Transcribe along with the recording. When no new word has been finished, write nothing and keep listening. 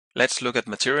Let's look at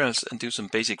materials and do some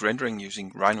basic rendering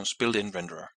using Rhino's built-in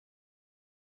renderer.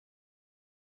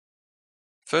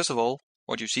 First of all,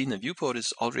 what you see in the viewport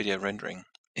is already a rendering.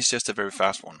 It's just a very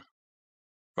fast one.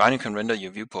 Rhino can render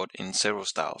your viewport in several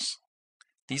styles.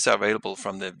 These are available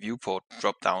from the Viewport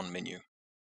drop-down menu.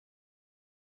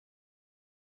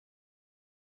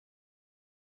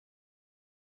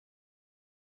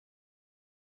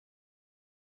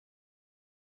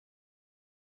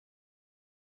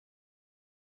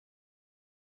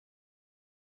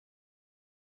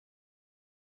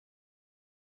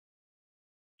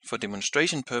 For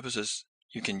demonstration purposes,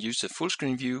 you can use the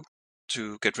full-screen view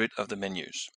to get rid of the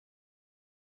menus.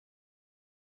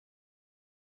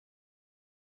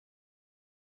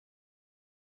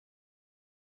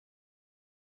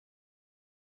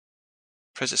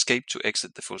 Press Escape to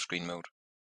exit the full-screen mode.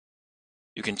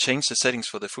 You can change the settings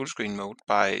for the full-screen mode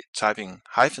by typing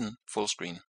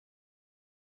 -fullscreen.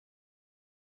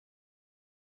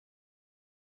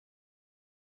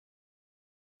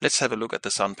 Let's have a look at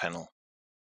the sun panel.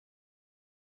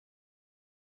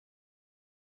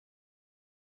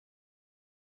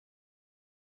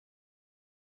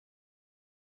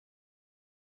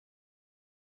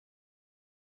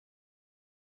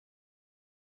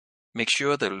 Make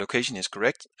sure the location is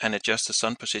correct and adjust the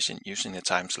sun position using the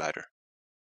time slider.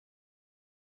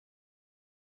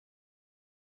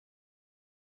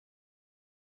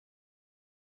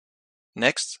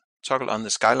 Next, toggle on the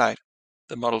skylight.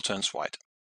 The model turns white.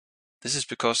 This is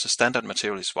because the standard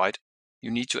material is white. You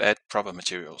need to add proper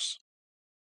materials.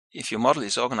 If your model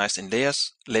is organized in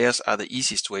layers, layers are the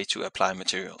easiest way to apply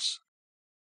materials.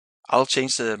 I'll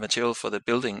change the material for the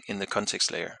building in the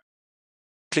context layer.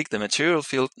 Click the material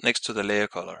field next to the layer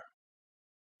color.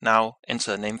 Now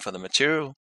enter a name for the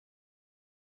material,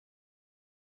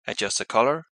 adjust the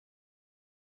color,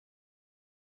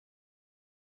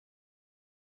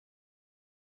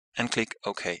 and click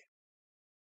OK.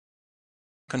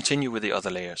 Continue with the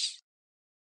other layers.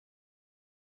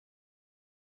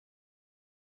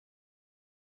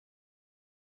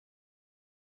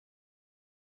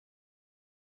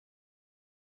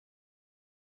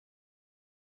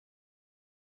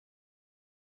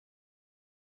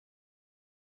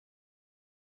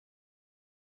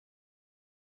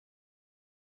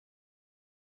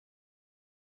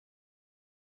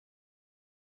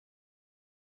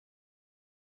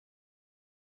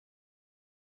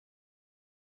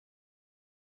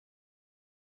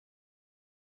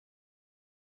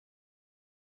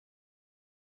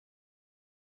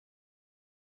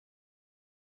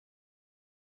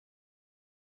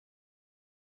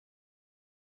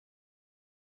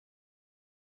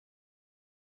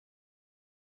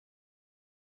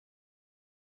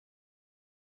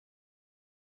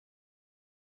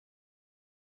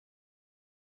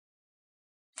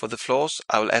 For the floors,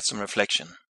 I will add some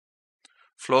reflection.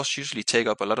 Floors usually take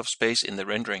up a lot of space in the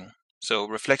rendering, so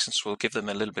reflections will give them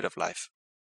a little bit of life.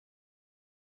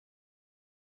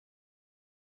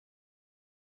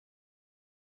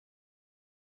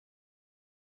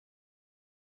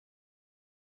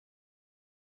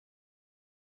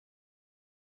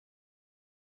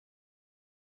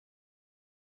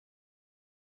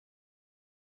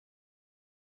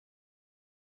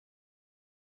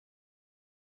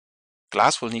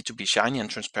 Glass will need to be shiny and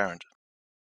transparent.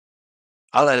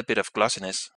 I'll add a bit of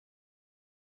glossiness,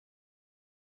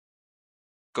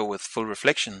 go with full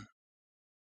reflection,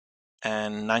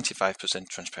 and 95%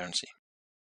 transparency.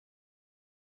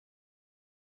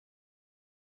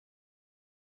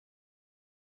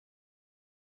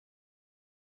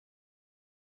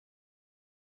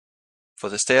 For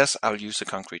the stairs, I'll use a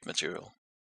concrete material.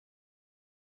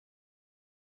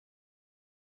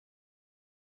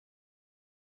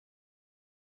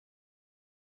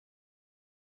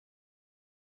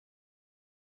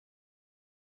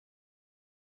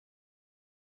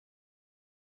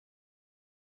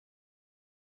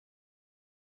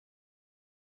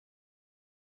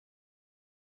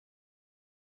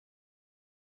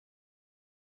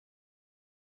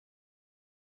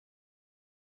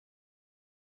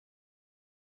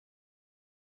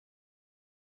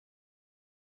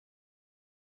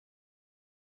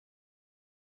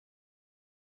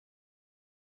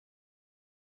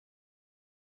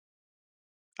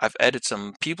 I've added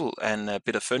some people and a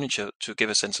bit of furniture to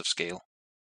give a sense of scale.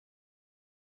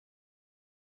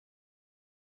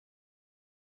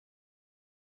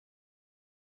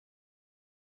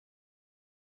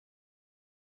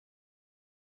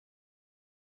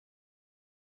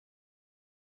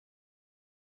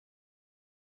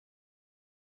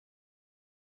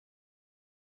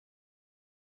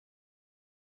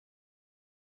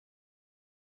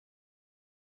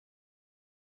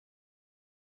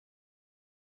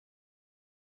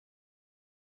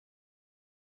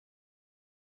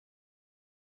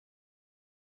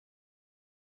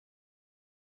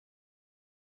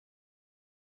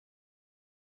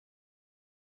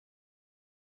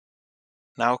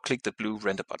 Now click the blue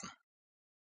Render button.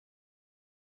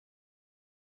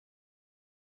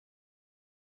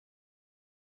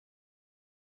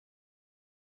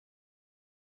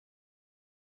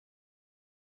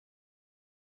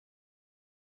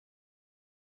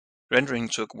 Rendering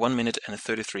took 1 minute and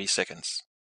 33 seconds.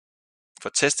 For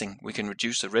testing, we can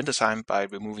reduce the render time by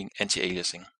removing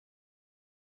anti-aliasing.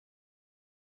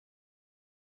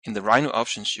 In the Rhino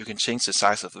options, you can change the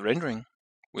size of the rendering.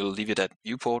 We'll leave it at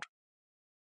Viewport,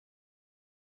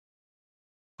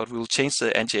 but we'll change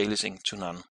the anti-aliasing to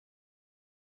none.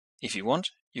 If you want,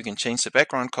 you can change the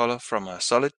background color from a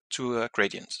solid to a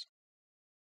gradient.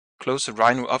 Close the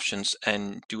Rhino options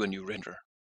and do a new render.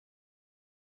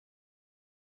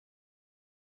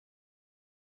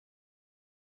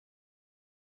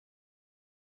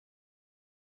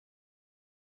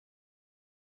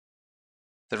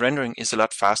 The rendering is a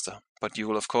lot faster, but you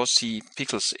will of course see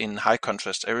pixels in high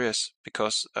contrast areas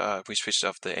because we switched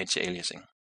off the anti-aliasing.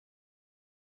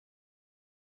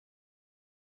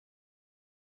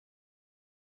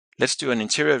 Let's do an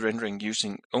interior rendering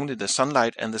using only the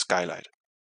sunlight and the skylight.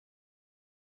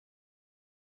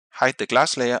 Hide the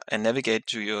glass layer and navigate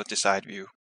to your desired view.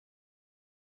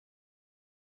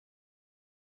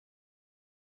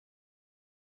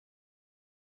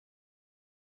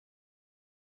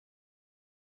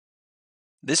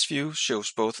 This view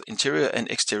shows both interior and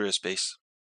exterior space.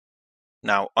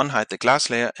 Now unhide the glass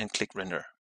layer and click Render.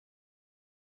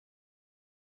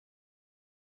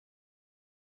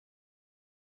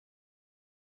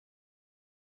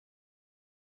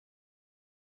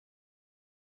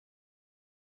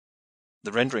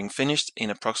 The rendering finished in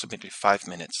approximately 5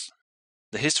 minutes.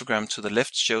 The histogram to the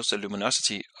left shows the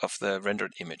luminosity of the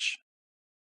rendered image.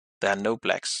 There are no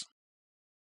blacks.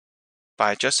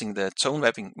 By adjusting the tone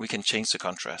mapping, we can change the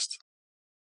contrast.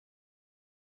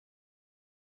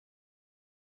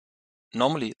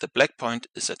 Normally, the black point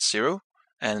is at 0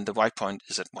 and the white point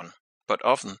is at 1, but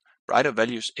often brighter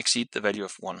values exceed the value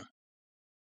of 1.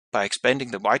 By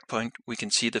expanding the white point, we can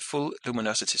see the full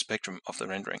luminosity spectrum of the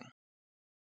rendering.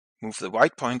 Move the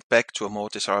white point back to a more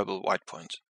desirable white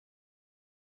point.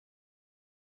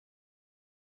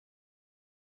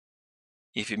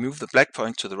 If you move the black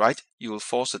point to the right, you will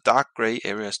force the dark gray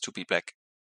areas to be black.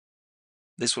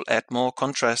 This will add more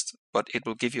contrast, but it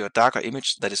will give you a darker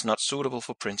image that is not suitable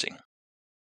for printing.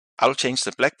 I'll change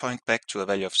the black point back to a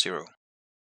value of 0.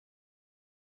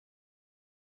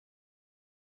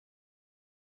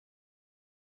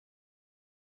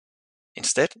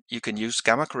 Instead, you can use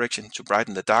gamma correction to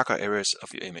brighten the darker areas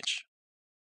of your image.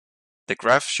 The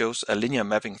graph shows a linear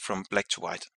mapping from black to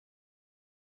white.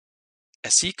 A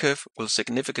C-curve will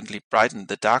significantly brighten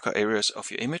the darker areas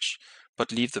of your image,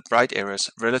 but leave the bright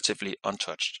areas relatively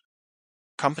untouched.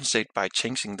 Compensate by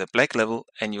changing the black level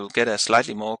and you'll get a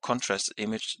slightly more contrasted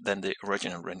image than the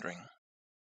original rendering.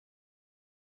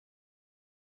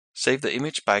 Save the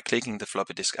image by clicking the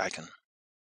floppy disk icon.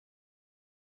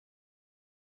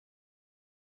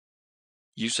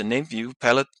 Use the Name View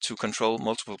palette to control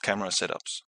multiple camera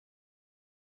setups.